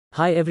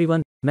Hi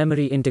everyone,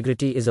 memory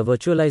integrity is a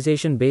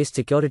virtualization-based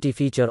security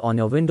feature on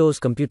your Windows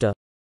computer,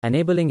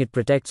 enabling it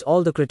protects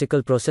all the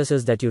critical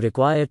processes that you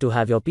require to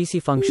have your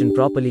PC function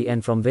properly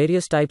and from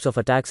various types of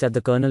attacks at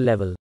the kernel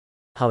level.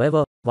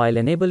 However, while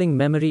enabling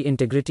memory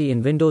integrity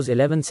in Windows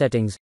 11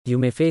 settings, you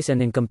may face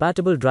an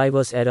incompatible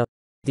drivers error.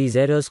 These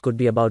errors could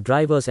be about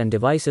drivers and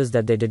devices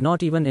that they did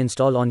not even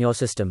install on your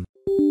system.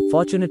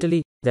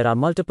 Fortunately, there are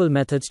multiple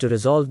methods to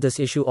resolve this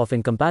issue of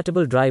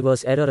incompatible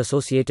drivers error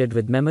associated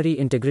with memory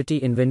integrity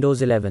in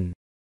Windows 11.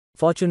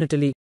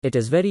 Fortunately, it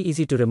is very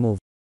easy to remove.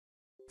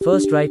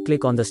 First,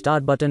 right-click on the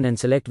Start button and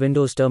select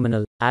Windows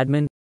Terminal,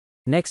 Admin.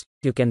 Next,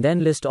 you can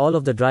then list all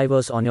of the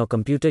drivers on your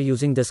computer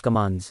using these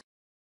commands.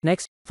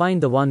 Next,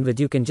 find the one with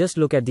you can just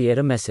look at the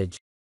error message.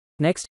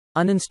 Next,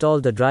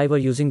 uninstall the driver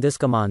using these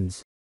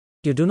commands.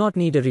 You do not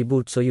need a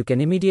reboot, so you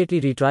can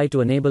immediately retry to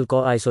enable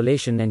core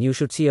isolation, and you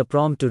should see a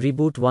prompt to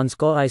reboot once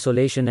core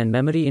isolation and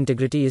memory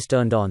integrity is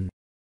turned on.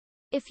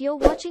 If you're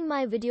watching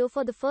my video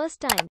for the first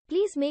time,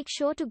 please make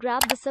sure to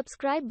grab the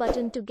subscribe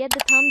button to get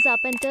the thumbs up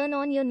and turn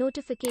on your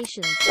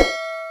notifications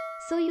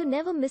so you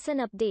never miss an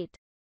update.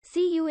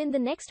 See you in the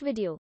next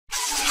video.